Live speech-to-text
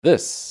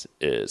This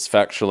is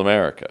Factual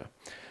America.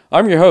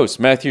 I'm your host,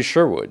 Matthew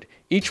Sherwood.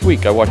 Each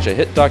week I watch a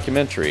hit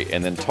documentary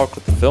and then talk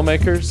with the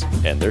filmmakers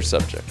and their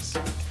subjects.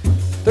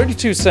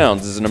 32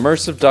 Sounds is an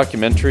immersive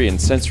documentary and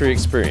sensory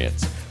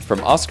experience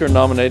from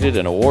Oscar-nominated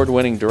and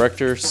award-winning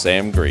director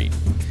Sam Green.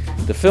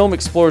 The film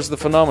explores the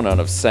phenomenon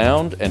of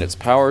sound and its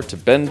power to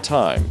bend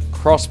time,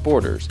 cross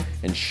borders,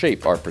 and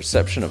shape our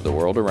perception of the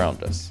world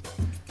around us.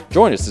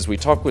 Join us as we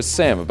talk with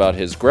Sam about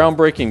his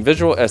groundbreaking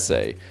visual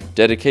essay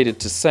dedicated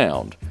to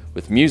sound,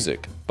 with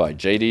music by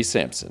J.D.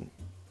 Samson.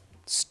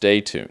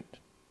 Stay tuned.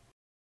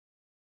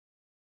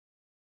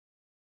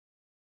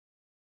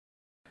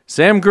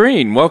 Sam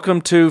Green,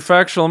 welcome to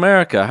Factual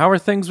America. How are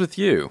things with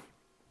you?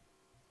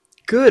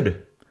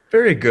 Good.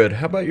 Very good.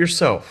 How about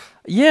yourself?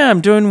 Yeah,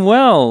 I'm doing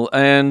well.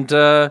 And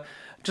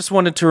just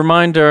wanted to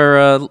remind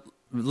our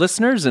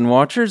listeners and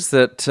watchers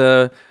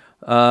that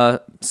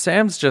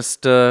Sam's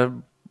just...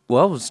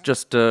 was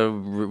just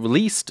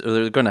released.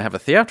 They're going to have a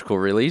theatrical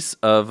release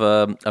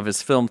of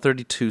his film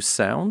 32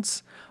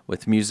 Sounds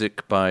with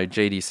music by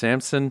J.D.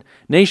 Samson.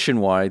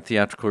 Nationwide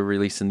theatrical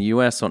release in the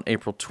U.S. on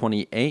April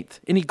 28th.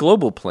 Any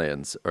global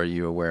plans are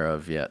you aware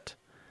of yet?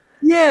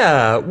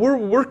 Yeah, we're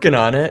working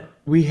on it.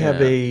 We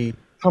have a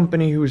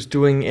company who's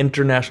doing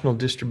international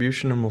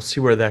distribution, and we'll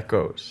see where that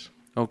goes.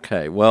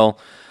 Okay, well,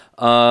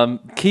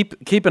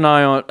 keep an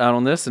eye out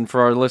on this, and for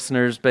our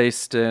listeners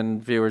based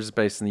and viewers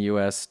based in the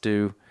U.S.,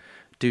 do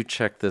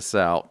check this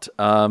out.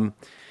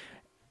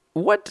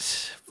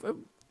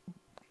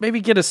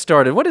 Maybe get us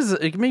started. What is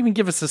it? Maybe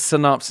give us a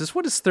synopsis.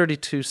 What is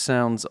 32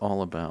 Sounds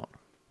all about?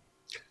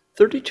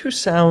 32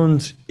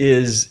 Sounds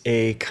is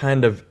a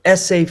kind of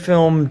essay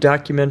film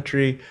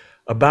documentary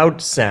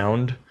about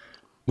sound,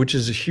 which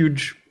is a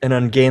huge and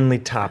ungainly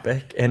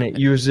topic, and it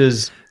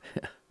uses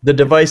the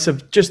device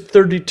of just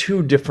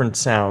 32 different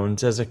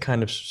sounds as a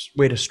kind of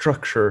way to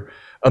structure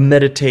a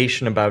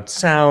meditation about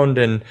sound.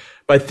 And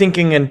by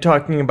thinking and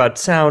talking about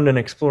sound and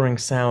exploring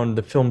sound,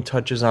 the film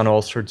touches on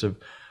all sorts of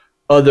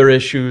other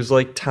issues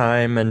like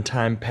time and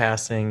time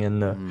passing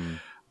and the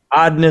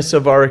oddness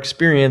of our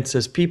experience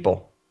as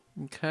people.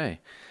 Okay.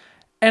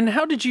 And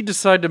how did you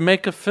decide to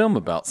make a film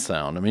about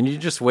sound? I mean, you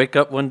just wake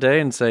up one day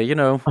and say,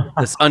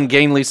 this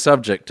ungainly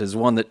subject is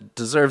one that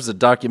deserves a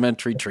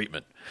documentary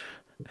treatment.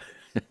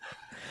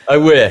 I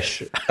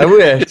wish.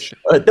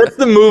 That's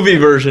the movie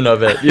version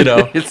of it,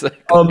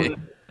 Exactly.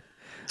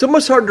 It's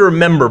almost hard to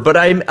remember, but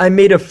I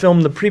made a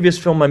film. The previous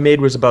film I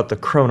made was about the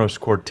Kronos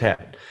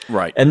Quartet.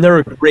 Right. And they're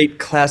a great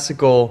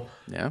classical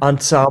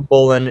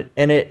ensemble, and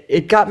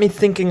it got me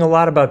thinking a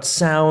lot about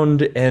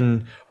sound,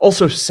 and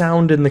also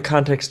sound in the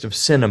context of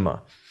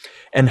cinema,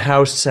 and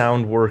how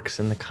sound works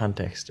in the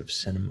context of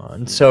cinema.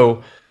 And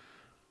so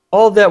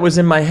all that was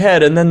in my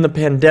head, and then the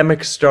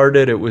pandemic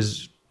started. It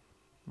was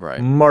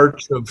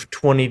March of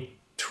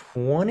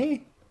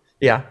 2020.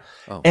 Yeah.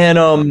 Oh. And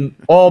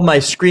all my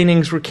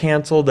screenings were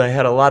canceled. I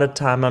had a lot of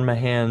time on my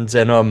hands,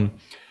 and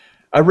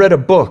I read a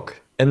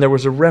book, and there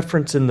was a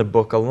reference in the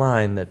book, a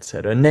line that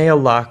said, Anea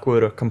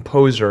Lockwood, a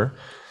composer,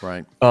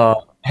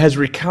 has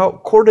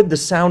recorded the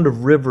sound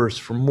of rivers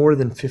for more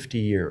than 50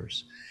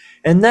 years.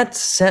 And that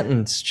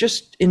sentence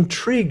just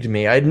intrigued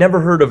me. I'd never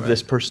heard of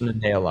this person,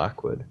 Anea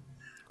Lockwood,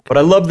 but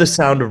I love the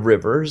sound of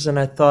rivers, and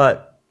I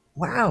thought,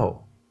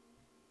 wow,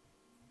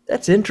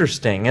 that's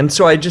interesting. And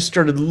so I just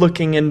started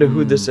looking into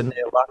who this Anea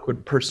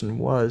Lockwood person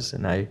was,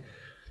 and I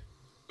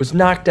was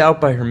knocked out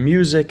by her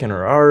music and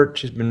her art.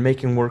 She's been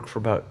making work for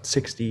about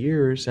 60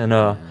 years, and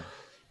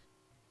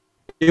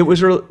it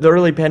was the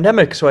early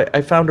pandemic, so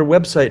I found her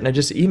website, and I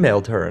just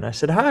emailed her, and I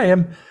said, hi,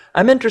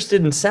 I'm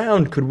interested in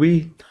sound. Could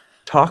we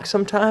talk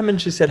sometime?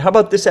 And she said, how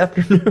about this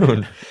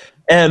afternoon?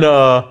 And,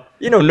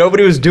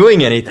 nobody was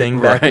doing anything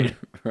back in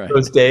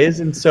those days,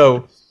 and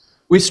so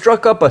we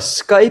struck up a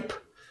Skype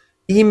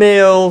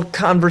email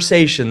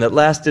conversation that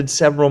lasted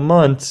several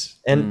months,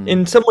 and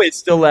in some ways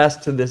still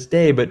lasts to this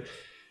day. But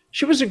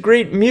she was a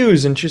great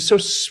muse, and she's so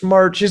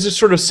smart. She's a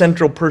sort of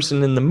central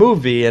person in the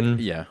movie,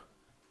 and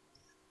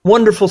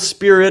wonderful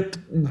spirit,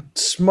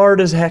 smart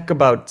as heck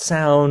about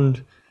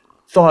sound,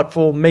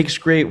 thoughtful, makes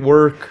great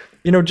work.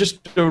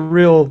 Just a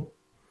real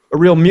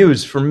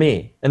muse for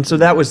me. And so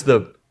that was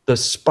the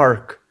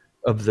spark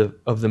of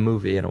the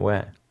movie in a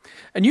way.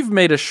 And you've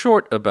made a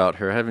short about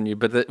her, haven't you?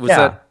 But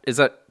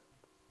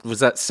was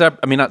that separate?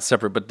 I mean, not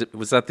separate, but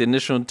was that the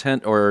initial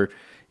intent, or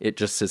it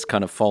just has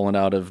kind of fallen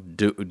out of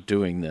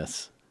doing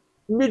this?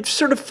 It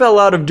sort of fell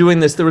out of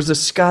doing this. There was a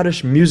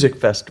Scottish music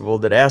festival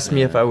that asked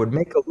me if I would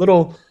make a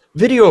little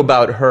video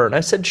about her, and I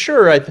said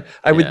sure. I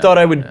thought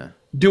I would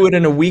do it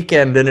in a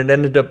weekend, and it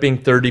ended up being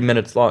 30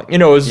 minutes long.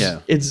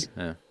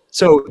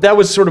 So that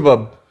was sort of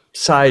a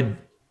side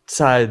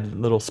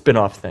little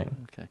spin-off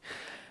thing. Okay.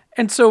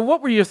 And so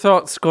what were your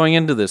thoughts going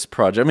into this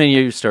project? I mean,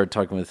 you started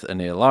talking with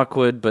Anea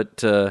Lockwood, but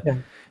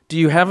do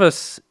you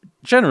have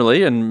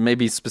generally, and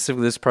maybe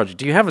specifically this project,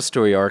 do you have a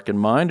story arc in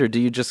mind, or do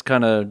you just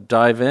kind of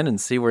dive in and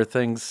see where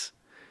things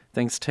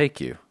take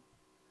you?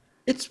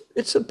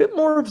 It's a bit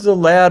more of the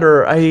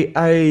latter.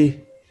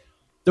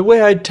 The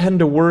way I tend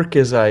to work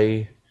is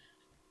I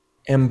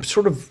am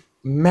sort of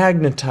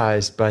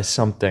magnetized by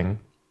something,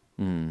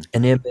 an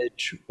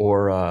image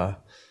or a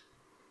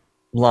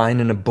line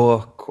in a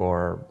book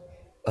or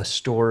a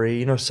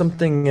story,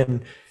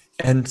 something,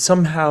 and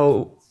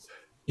somehow,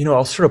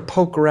 I'll sort of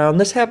poke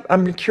around.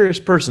 I'm a curious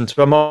person,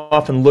 so I'm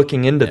often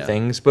looking into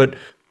things, but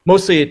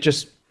mostly it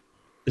just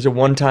is a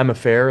one-time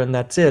affair and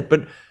that's it.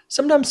 But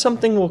sometimes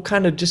something will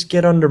kind of just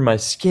get under my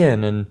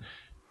skin and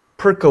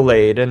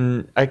percolate,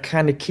 and I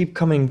kind of keep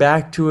coming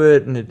back to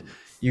it, and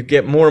you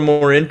get more and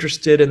more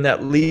interested, and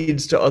that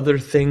leads to other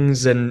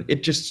things, and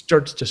it just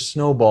starts to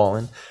snowball.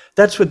 And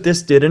that's what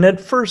this did. And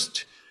at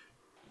first,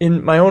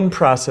 in my own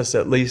process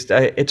at least,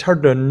 it's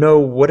hard to know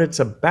what it's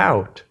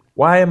about.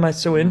 Why am I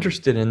so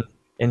interested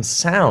in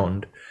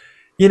sound?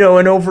 And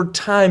over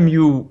time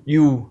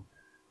you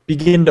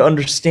begin to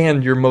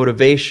understand your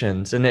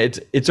motivations, and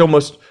it's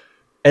almost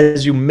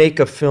as you make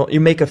a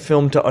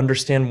film to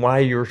understand why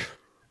you're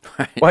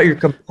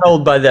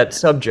compelled by that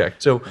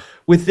subject. So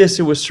with this,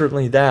 it was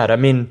certainly that. I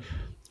mean,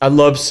 I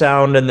love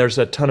sound, and there's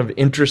a ton of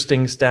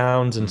interesting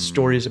sounds and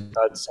stories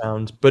about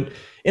sounds, but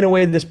in a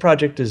way, this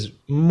project is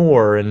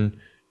more and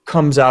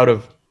comes out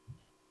of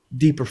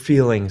deeper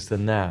feelings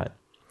than that.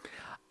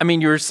 I mean,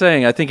 you were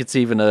saying, I think it's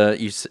even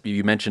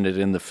you mentioned it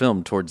in the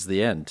film towards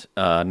the end,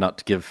 not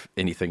to give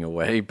anything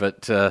away,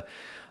 but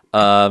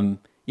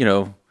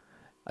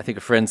I think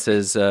a friend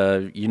says,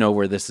 do you know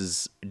where this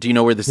is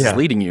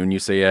leading you? And you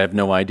say, I have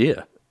no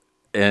idea.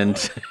 And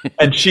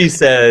she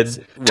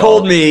said,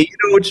 told me,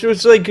 which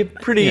was like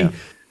pretty,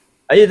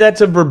 that's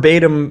a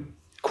verbatim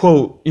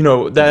quote,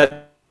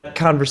 that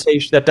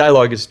conversation, that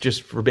dialogue is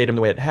just verbatim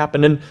the way it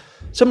happened. And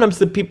sometimes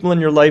the people in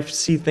your life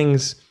see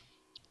things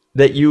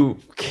that you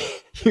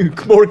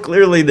more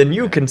clearly than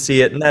you can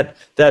see it. And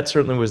that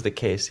certainly was the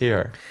case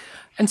here.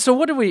 And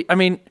so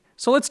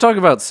so let's talk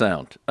about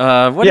sound.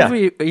 I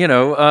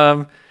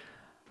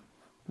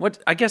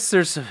guess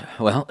there's,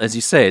 as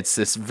you say, it's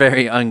this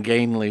very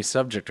ungainly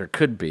subject, or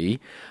could be.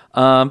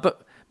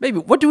 But maybe,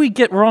 what do we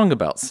get wrong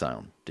about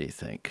sound, do you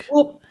think?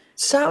 Well,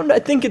 sound, I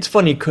think it's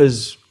funny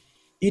because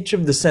each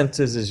of the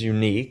senses is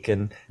unique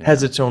and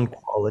has its own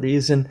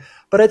qualities.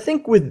 But I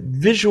think with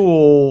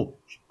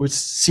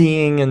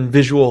seeing and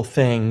visual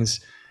things,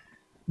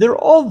 they're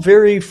all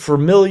very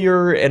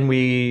familiar, and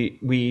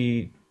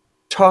we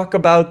talk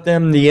about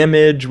them, the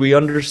image, we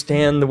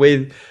understand the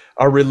way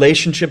our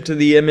relationship to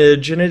the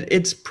image, and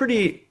it's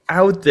pretty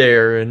out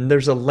there, and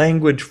there's a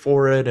language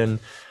for it, and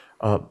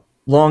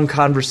long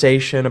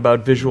conversation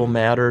about visual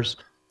matters.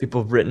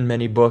 People have written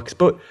many books,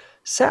 but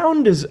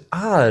sound is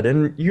odd,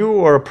 and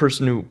you are a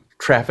person who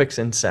traffics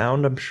in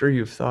sound. I'm sure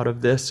you've thought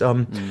of this.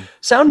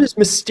 Sound is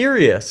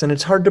mysterious, and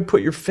it's hard to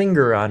put your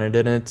finger on it,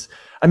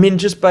 and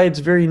just by its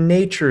very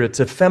nature,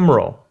 it's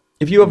ephemeral.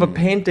 If you have a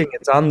painting,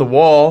 it's on the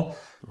wall.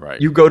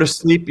 Right. You go to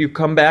sleep, you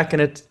come back,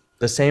 and it's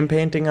the same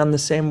painting on the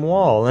same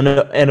wall. And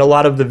a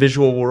lot of the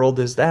visual world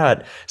is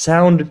that.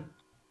 Sound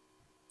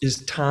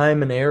is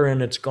time and air,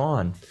 and it's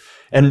gone.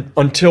 And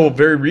until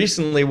very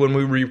recently, when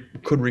we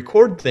could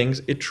record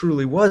things, it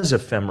truly was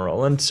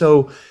ephemeral. And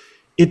so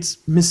it's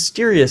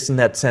mysterious in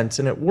that sense,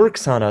 and it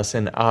works on us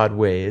in odd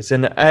ways.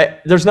 And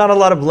there's not a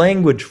lot of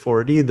language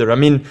for it either. I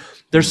mean,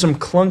 there's some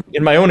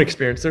in my own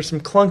experience, there's some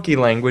clunky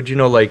language,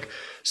 like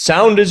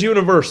sound is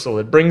universal,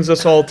 it brings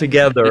us all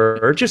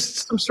together, or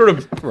just some sort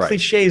of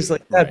cliches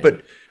like that. Right.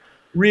 But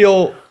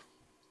real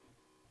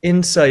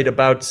insight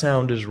about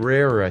sound is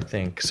rare, I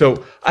think.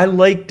 So I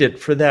liked it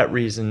for that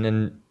reason,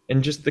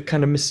 and just the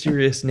kind of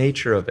mysterious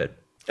nature of it,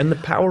 and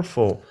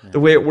the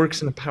way it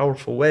works in a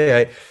powerful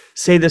way. I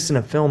say this in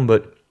a film,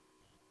 but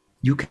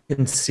you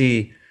can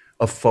see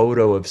a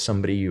photo of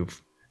somebody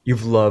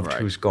you've loved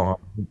who's gone,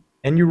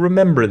 and you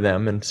remember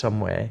them in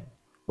some way,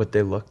 what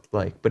they looked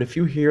like. But if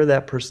you hear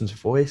that person's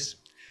voice,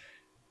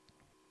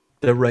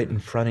 they're right in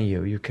front of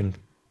you. You can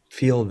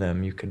feel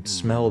them, you can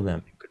smell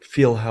them, you could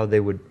feel how they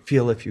would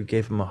feel if you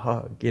gave them a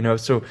hug.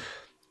 So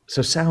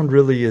sound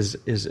really is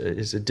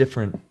a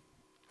different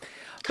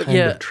kind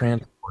of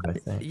transport, I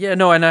think. Yeah,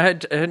 no, and I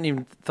hadn't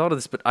even thought of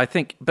this, but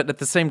at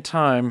the same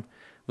time,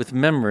 with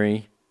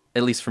memory,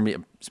 at least for me,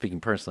 speaking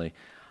personally,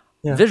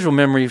 visual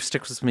memory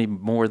sticks with me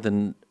more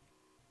than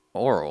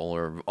oral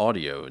or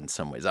audio in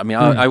some ways. I mean,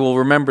 I will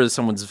remember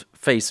someone's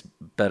face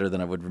better than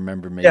I would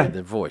remember maybe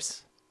their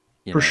voice.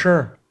 For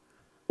sure.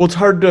 Well, it's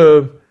hard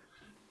to,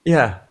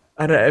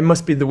 it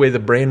must be the way the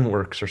brain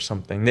works or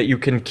something, that you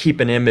can keep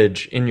an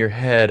image in your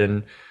head,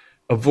 and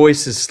a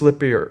voice is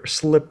slipperier,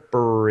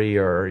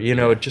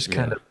 it just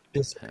kind of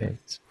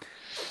dissipates.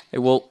 Hey,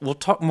 we'll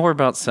talk more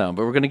about sound,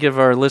 but we're going to give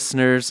our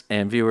listeners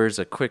and viewers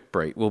a quick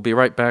break. We'll be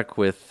right back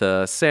with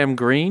Sam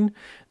Green,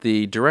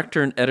 the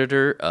director and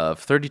editor of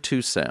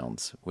 32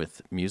 Sounds,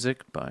 with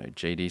music by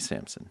J.D.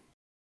 Samson.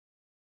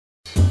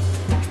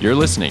 You're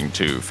listening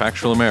to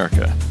Factual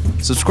America.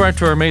 Subscribe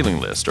to our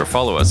mailing list or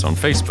follow us on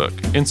Facebook,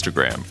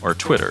 Instagram, or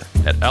Twitter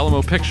at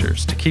Alamo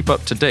Pictures to keep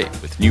up to date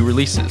with new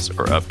releases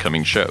or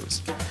upcoming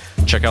shows.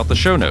 Check out the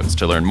show notes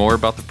to learn more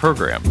about the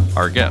program,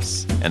 our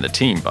guests, and the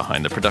team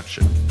behind the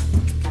production.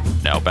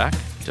 Now back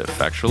to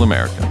Factual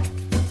America.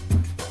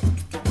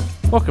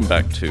 Welcome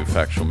back to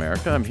Factual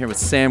America. I'm here with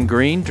Sam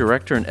Green,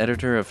 director and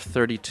editor of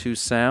 32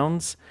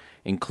 Sounds.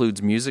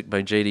 Includes music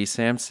by J.D.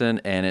 Samson,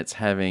 and it's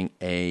having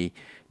a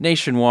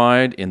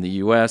nationwide, in the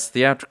U.S.,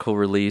 theatrical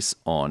release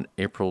on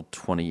April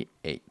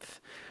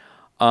 28th.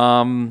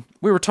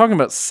 We were talking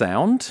about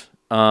sound,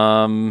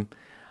 and,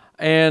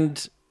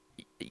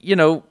 you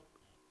know,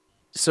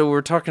 so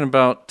we're talking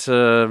about,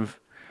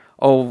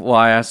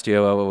 I asked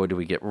you, what do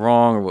we get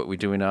wrong, or what we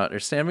do we not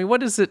understand? I mean,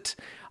 what is it?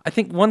 I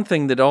think one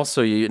thing that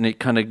also and it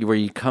kind of where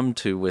you come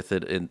to with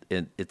it,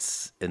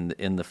 it's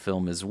in the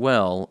film as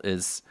well,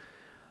 is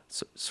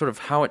sort of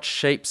how it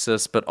shapes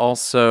us, but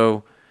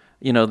also,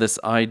 you know, this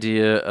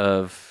idea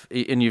of,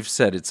 and you've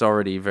said it's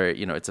already very,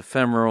 you know, it's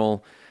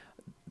ephemeral,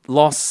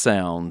 lost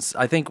sounds.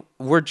 I think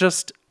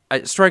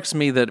it strikes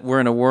me that we're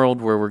in a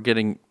world where we're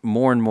getting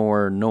more and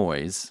more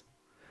noise,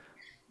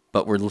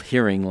 but we're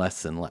hearing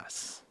less and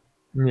less.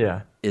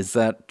 Yeah. Is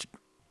that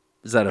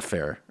a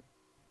fair,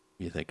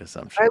 you think,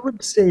 assumption? I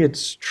would say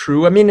it's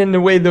true. I mean, in a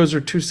way, those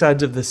are two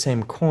sides of the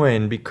same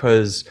coin,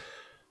 because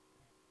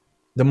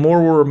the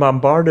more we're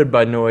bombarded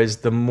by noise,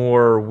 the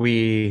more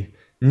we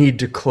need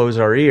to close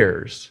our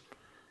ears,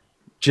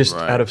 just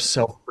out of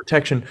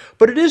self-protection.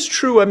 But it is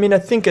true. I mean, I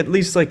think at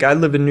least, like, I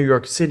live in New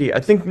York City. I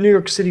think New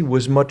York City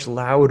was much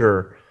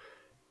louder,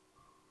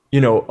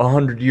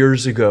 100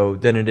 years ago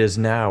than it is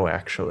now,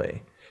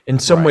 actually. In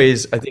some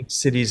ways, I think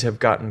cities have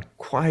gotten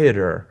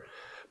quieter.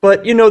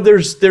 But,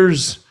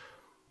 there's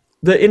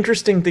the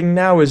interesting thing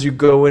now is you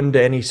go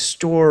into any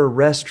store,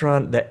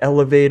 restaurant, the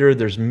elevator,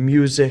 there's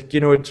music.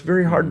 It's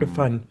very hard to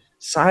find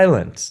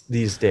silence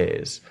these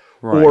days,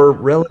 or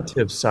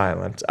relative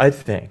silence, I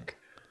think.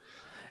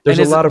 There's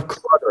a lot of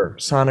clutter,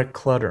 sonic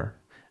clutter.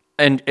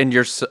 And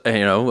you're,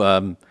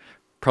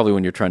 probably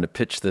when you're trying to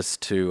pitch this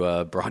to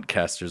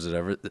broadcasters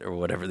or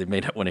whatever, they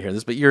may not want to hear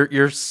this, but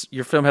your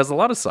film has a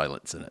lot of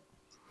silence in it.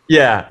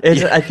 Yeah,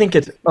 I think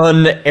it's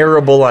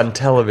unairable on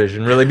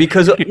television, really,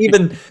 because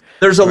even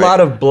there's a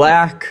lot of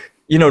black,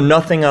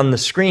 nothing on the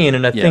screen,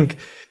 and I think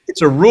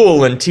it's a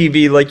rule in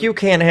TV, like you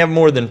can't have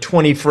more than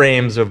 20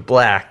 frames of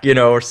black,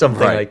 or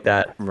something like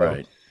that.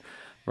 Right.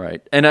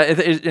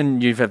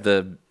 And you've had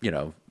the,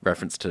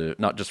 reference to,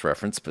 not just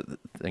reference, but the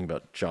thing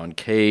about John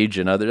Cage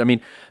and other. I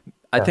mean,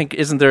 I think,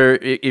 isn't there,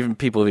 even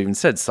people have even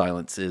said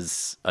silence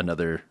is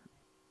another,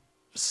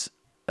 it's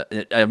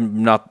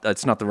not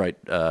the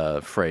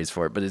right phrase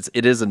for it, but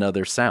it is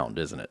another sound,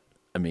 isn't it?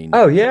 I mean,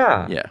 oh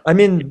yeah. I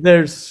mean,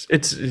 it's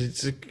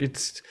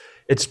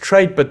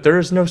trite, but there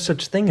is no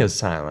such thing as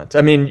silence.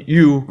 I mean,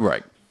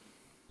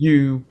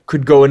 you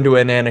could go into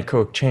an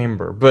anechoic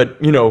chamber, but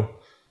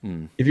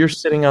if you're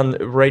sitting on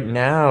right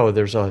now,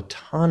 there's a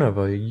ton of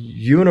a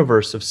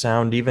universe of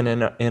sound, even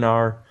in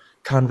our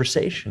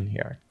conversation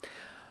here.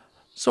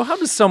 So how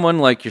does someone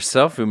like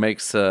yourself, who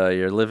makes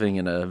your living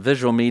in a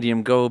visual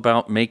medium, go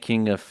about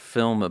making a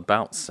film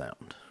about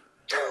sound?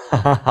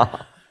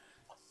 A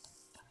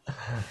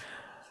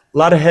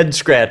lot of head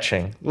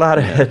scratching.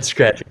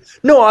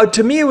 No,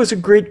 to me, it was a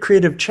great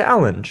creative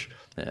challenge.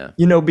 Yeah.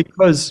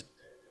 Because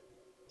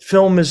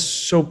film is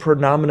so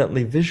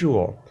predominantly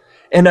visual.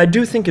 And I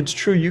do think it's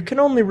true. You can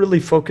only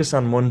really focus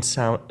on one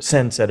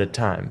sense at a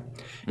time.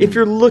 If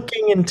you're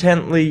looking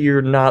intently,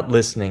 you're not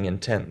listening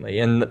intently,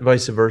 and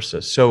vice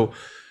versa. So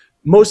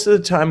most of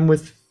the time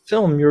with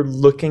film, you're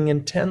looking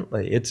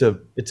intently. It's a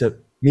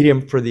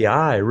medium for the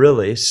eye,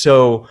 really.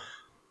 So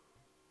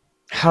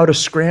how to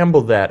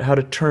scramble that, how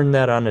to turn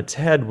that on its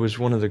head was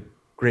one of the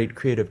great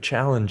creative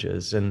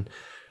challenges. And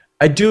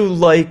I do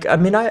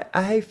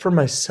I for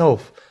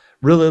myself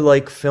really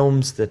like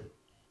films that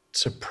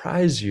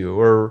surprise you,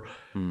 or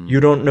you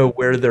don't know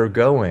where they're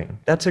going.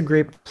 That's a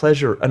great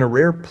pleasure and a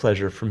rare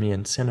pleasure for me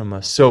in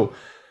cinema. So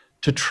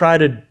to try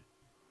to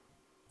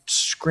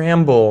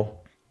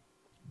scramble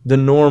the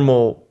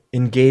normal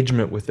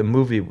engagement with the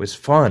movie was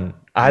fun.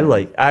 I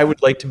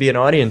would like to be an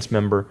audience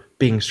member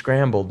being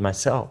scrambled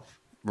myself.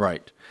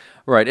 Right.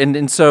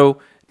 And so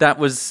that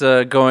was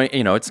going,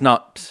 it's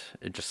not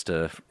just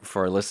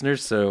for our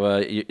listeners. So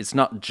it's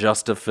not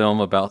just a film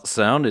about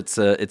sound. It's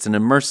an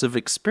immersive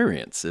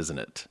experience, isn't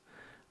it?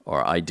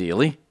 Or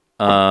ideally.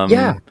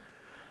 Yeah.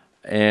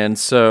 And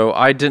so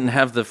I didn't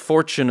have the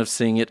fortune of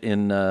seeing it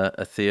in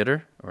a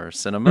theater or a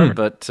cinema,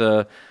 but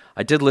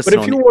I did listen.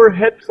 But if you wore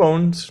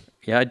headphones.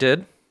 Yeah, I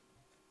did.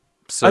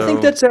 So I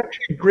think that's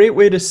actually a great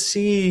way to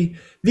see.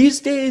 These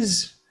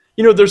days,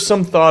 there's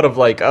some thought of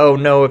like, oh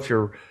no, if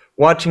you're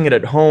watching it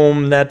at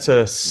home, that's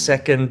a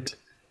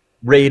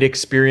second-rate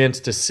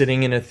experience to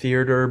sitting in a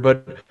theater.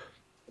 But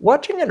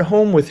watching at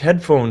home with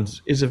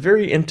headphones is a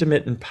very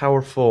intimate and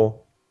powerful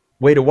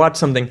way to watch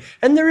something.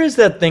 And there is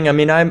that thing. I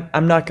mean,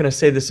 I'm not going to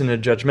say this in a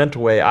judgmental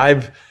way.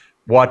 I've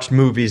watched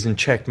movies and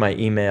checked my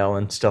email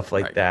and stuff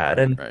like that.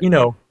 And,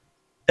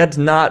 that's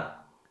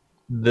not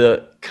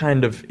the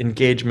kind of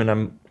engagement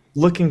I'm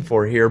looking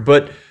for here.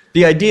 But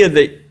the idea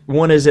that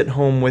one is at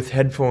home with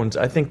headphones,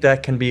 I think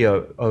that can be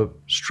a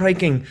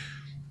striking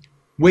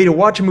way to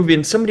watch a movie.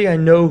 And somebody I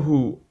know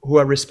who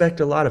I respect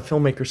a lot, a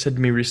filmmaker, said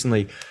to me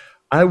recently,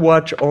 I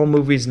watch all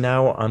movies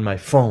now on my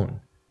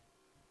phone.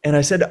 And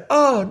I said,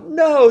 "Oh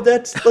no,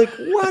 that's like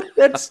what?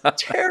 That's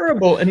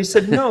terrible." And he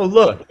said, "No,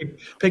 look." He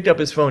picked up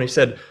his phone. He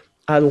said,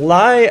 "I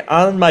lie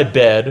on my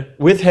bed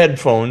with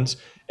headphones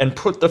and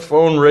put the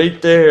phone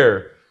right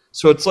there.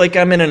 So it's like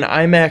I'm in an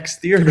IMAX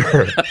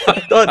theater."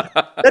 I thought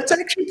that's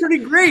actually pretty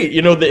great.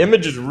 You know, the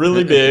image is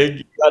really big.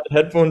 You got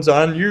headphones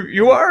on.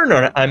 You are in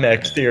an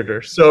IMAX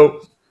theater.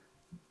 So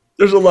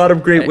there's a lot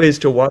of great ways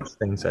to watch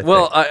things. I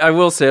think. I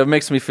will say it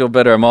makes me feel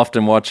better. I'm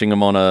often watching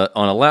them on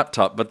a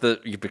laptop, but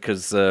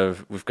because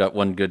we've got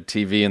one good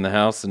TV in the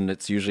house and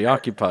it's usually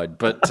occupied.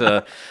 But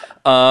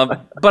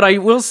I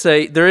will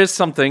say there is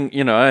something.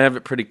 You know, I have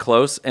it pretty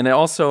close, and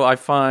also I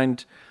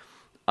find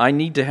I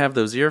need to have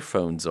those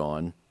earphones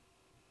on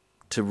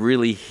to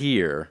really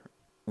hear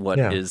what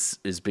is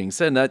being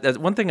said. And that's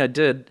one thing I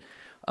did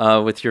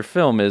with your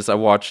film is I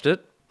watched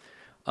it,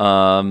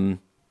 and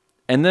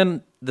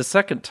then the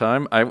second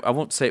time I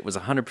won't say it was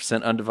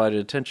 100% undivided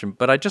attention,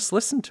 but I just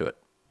listened to it.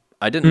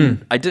 I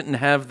didn't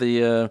have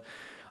the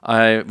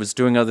I was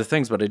doing other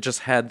things, but I just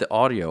had the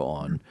audio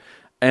on,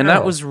 and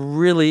that was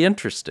really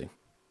interesting.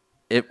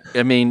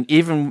 I mean,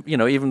 even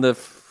the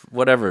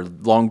whatever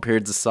long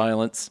periods of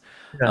silence.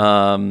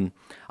 Yeah.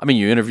 I mean,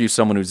 you interview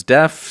someone who's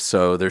deaf,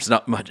 so there's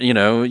not much,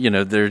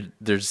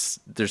 there's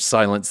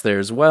silence there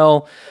as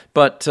well.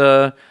 But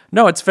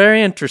no, it's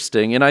very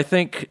interesting, and I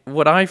think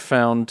what I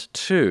found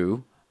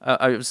too,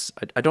 I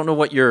don't know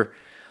what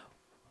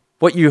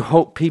you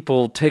hope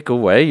people take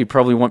away. You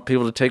probably want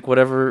people to take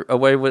whatever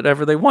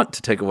they want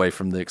to take away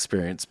from the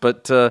experience.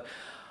 But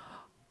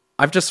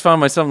I've just found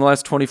myself in the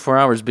last 24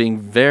 hours being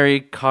very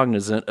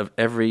cognizant of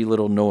every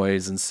little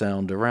noise and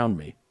sound around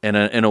me in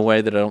a way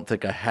that I don't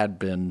think I had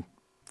been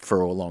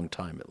for a long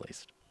time, at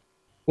least.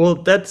 Well,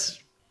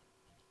 that's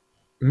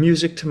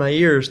music to my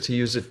ears, to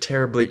use a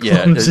terribly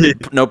clumsy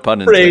no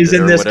pun intended, phrase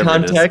in this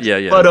context.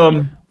 Yeah.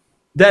 But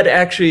that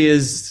actually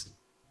is.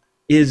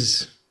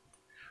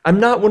 I'm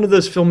not one of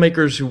those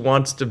filmmakers who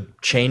wants to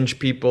change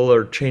people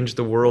or change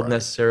the world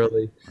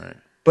necessarily. Right.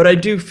 But I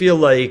do feel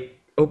like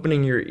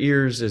opening your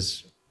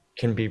ears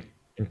can be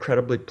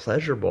incredibly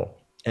pleasurable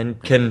and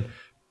can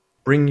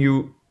bring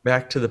you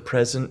back to the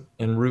present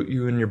and root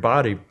you in your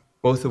body,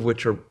 both of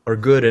which are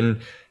good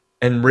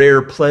and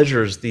rare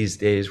pleasures these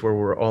days where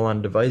we're all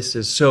on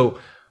devices. So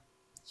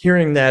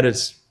hearing that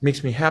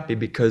makes me happy,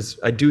 because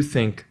I do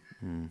think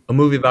a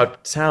movie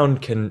about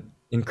sound can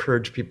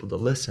encourage people to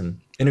listen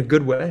in a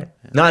good way.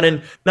 Not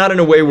in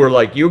a way where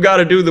like you got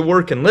to do the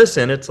work and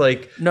listen. It's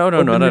like no,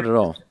 not at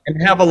all.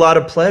 And have a lot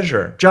of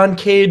pleasure. John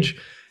Cage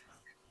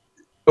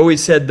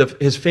always said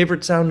his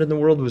favorite sound in the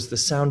world was the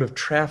sound of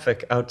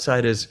traffic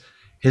outside his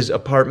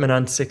apartment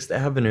on 6th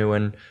Avenue,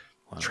 and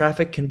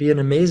traffic can be an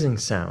amazing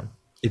sound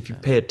if you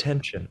pay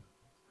attention.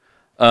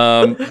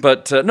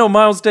 But no,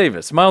 Miles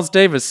Davis. Miles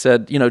Davis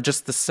said,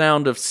 just the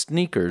sound of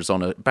sneakers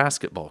on a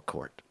basketball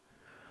court.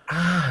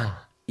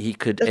 He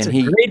could. That's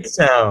a great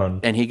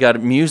sound. And he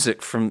got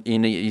music from.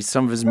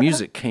 Some of his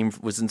music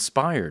was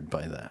inspired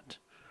by that.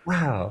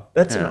 Wow,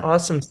 that's an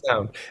awesome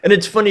sound. And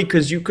it's funny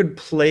because you could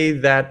play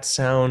that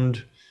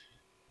sound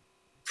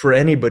for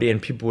anybody,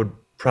 and people would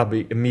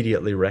probably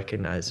immediately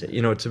recognize it.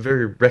 It's a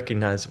very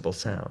recognizable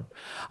sound.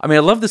 I mean,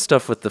 I love the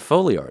stuff with the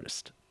Foley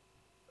artist.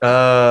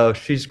 Oh,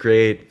 she's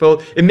great.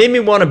 It made me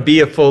want to be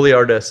a Foley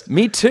artist.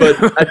 Me too.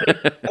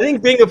 But I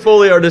think being a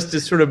Foley artist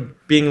is sort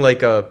of being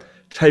like a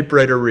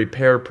typewriter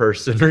repair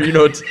person, or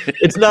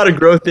it's not a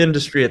growth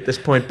industry at this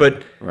point.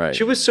 But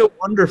she was so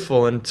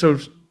wonderful and so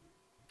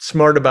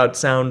smart about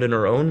sound in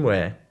her own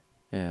way.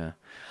 Yeah,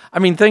 I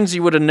mean, things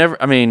you would have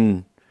never. I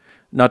mean,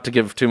 not to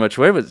give too much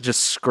away, but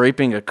just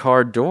scraping a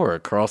car door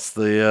across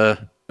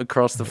the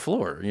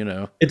floor.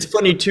 It's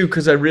funny too,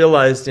 because I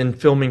realized in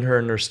filming her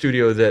in her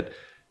studio that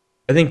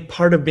I think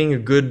part of being a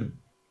good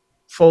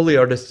Foley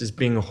artist is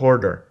being a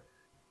hoarder,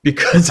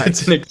 because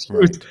it's an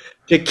excuse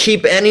to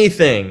keep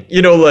anything,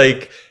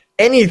 like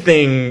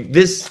anything,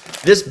 this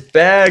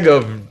bag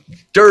of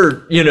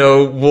dirt,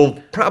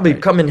 will probably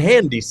come in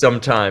handy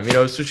sometime,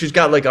 so she's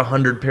got like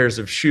 100 pairs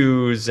of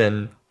shoes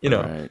and,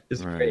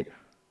 it's great.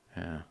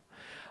 Yeah.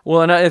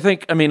 Well, and I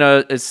think,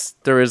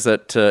 there is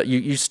that,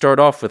 you start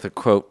off with a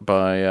quote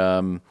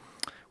by,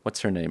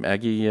 what's her name?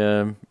 Aggie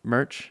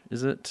Murch,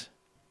 is it?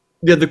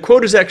 Yeah, the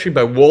quote is actually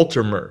by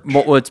Walter Murch.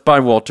 Well, it's by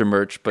Walter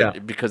Murch,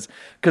 but because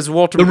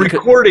Walter... The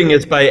recording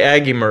is by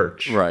Aggie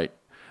Murch. Right,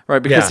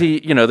 because he,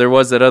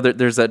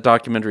 there's that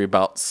documentary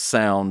about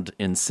sound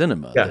in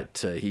cinema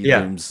that he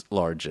looms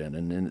large in,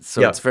 and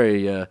so it's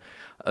very,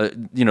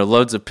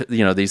 loads of,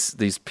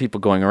 these people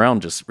going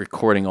around just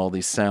recording all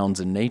these sounds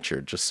in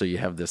nature, just so you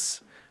have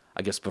this,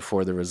 I guess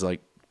before there was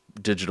like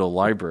digital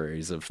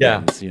libraries of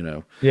things,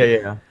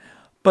 Yeah.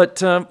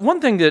 But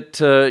one thing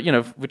that,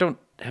 we don't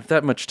have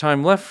that much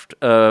time left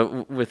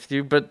with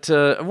you, but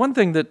one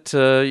thing that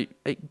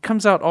it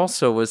comes out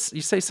also was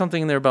you say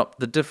something in there about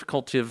the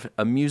difficulty of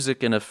a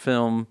music in a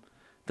film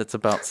that's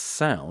about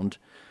sound.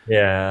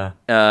 Yeah.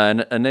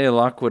 And Anea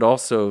Lockwood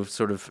also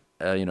sort of,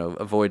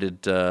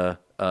 avoided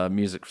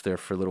music there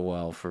for a little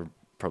while for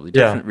probably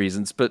different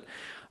reasons. But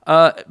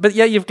But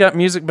yeah, you've got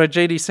music by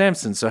J.D.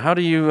 Samson. So how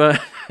do you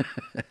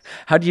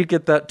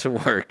get that to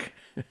work?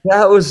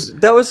 That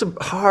was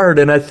hard,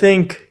 and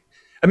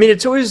I mean,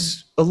 it's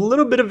always a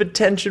little bit of a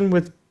tension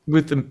with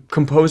the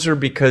composer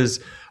because,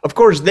 of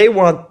course, they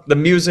want the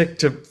music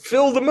to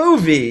fill the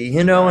movie,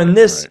 and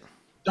this. Right.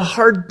 The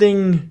hard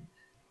thing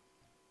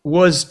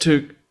was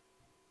to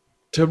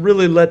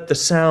really let the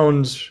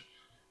sounds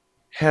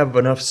have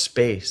enough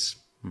space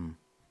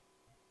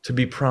to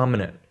be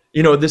prominent.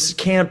 This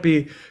couldn't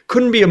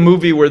be a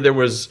movie where there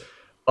was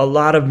a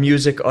lot of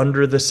music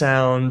under the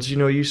sounds.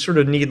 You sort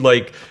of need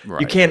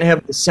You can't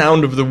have the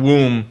sound of the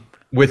womb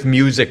with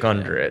music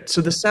under it.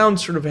 So the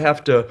sounds sort of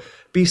have to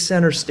be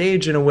center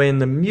stage in a way, and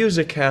the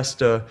music has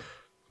to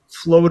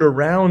float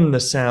around the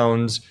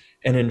sounds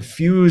and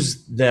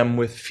infuse them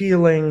with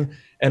feeling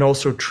and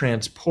also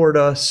transport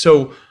us.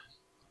 So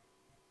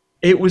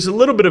it was a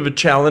little bit of a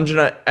challenge,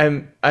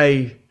 and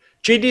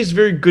JD is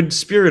very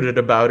good-spirited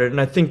about it, and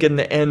I think in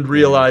the end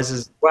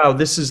realizes, wow,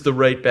 this is the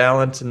right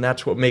balance, and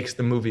that's what makes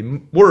the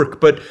movie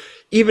work. But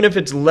even if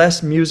it's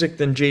less music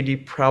than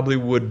JD probably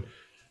would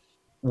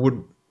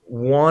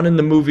want in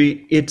the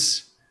movie,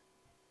 it's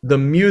the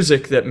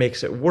music that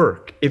makes it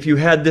work. If you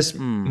had this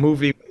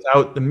movie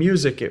without the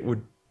music, it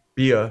would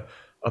be a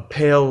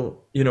pale,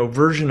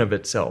 version of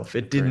itself.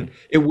 It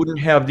wouldn't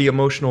have the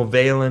emotional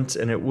valence,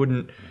 and it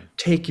wouldn't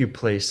take you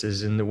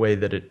places in the way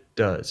that it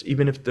does,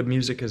 even if the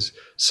music is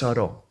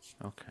subtle.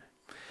 Okay.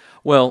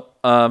 Well,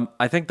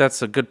 I think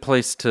that's a good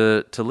place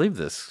to leave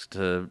this,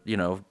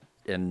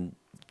 and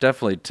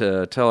definitely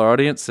to tell our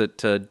audience that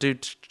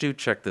do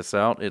check this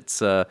out.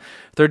 It's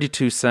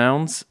 32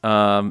 Sounds.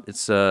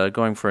 It's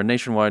going for a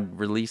nationwide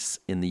release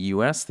in the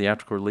U.S.,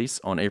 theatrical release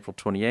on April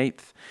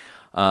 28th.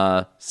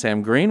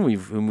 Sam Green,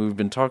 whom we've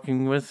been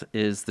talking with,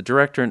 is the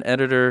director and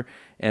editor,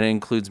 and it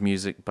includes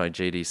music by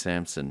J.D.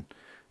 Samson.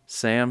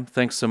 Sam,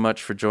 thanks so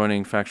much for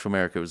joining Factual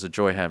America. It was a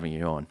joy having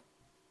you on.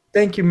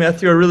 Thank you,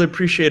 Matthew. I really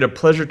appreciate it.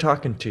 Pleasure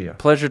talking to you.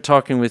 Pleasure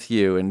talking with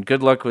you, and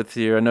good luck with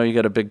you. I know you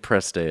got a big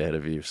press day ahead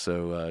of you,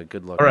 so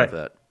good luck with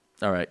that.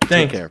 All right.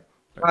 Thanks. Take care.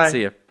 Bye.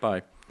 See you.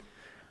 Bye.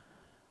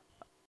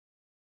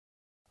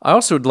 I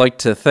also would like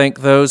to thank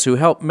those who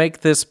helped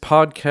make this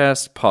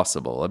podcast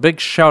possible. A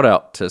big shout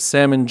out to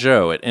Sam and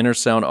Joe at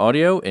Intersound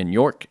Audio in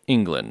York,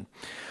 England.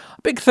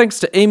 A big thanks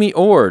to Amy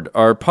Ord,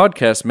 our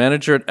podcast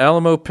manager at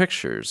Alamo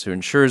Pictures, who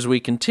ensures we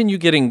continue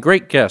getting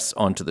great guests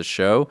onto the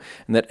show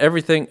and that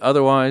everything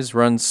otherwise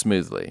runs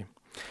smoothly.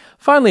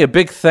 Finally, a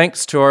big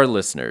thanks to our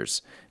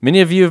listeners. Many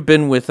of you have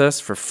been with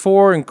us for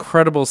 4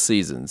 incredible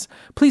seasons.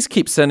 Please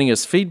keep sending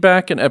us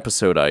feedback and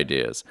episode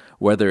ideas,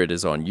 whether it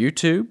is on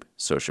YouTube,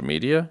 social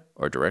media,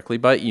 or directly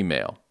by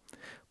email.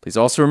 Please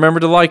also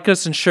remember to like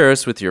us and share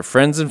us with your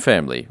friends and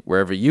family,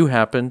 wherever you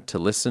happen to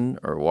listen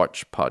or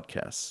watch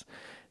podcasts.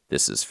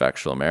 This is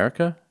Factual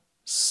America,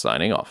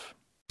 signing off.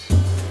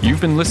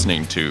 You've been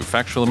listening to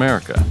Factual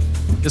America.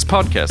 This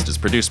podcast is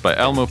produced by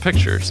Alamo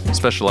Pictures,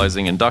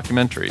 specializing in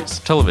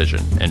documentaries,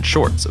 television, and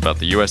shorts about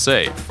the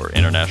USA for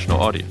international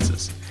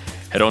audiences.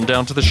 Head on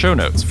down to the show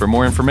notes for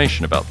more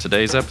information about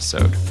today's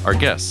episode, our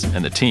guests,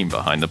 and the team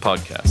behind the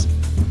podcast.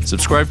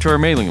 Subscribe to our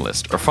mailing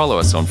list or follow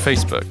us on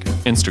Facebook,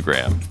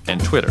 Instagram,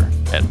 and Twitter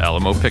at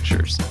Alamo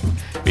Pictures.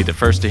 Be the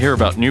first to hear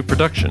about new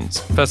productions,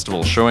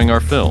 festivals showing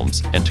our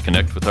films, and to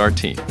connect with our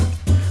team.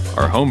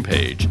 Our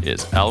homepage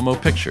is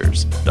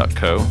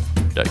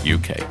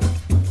alamopictures.co.uk.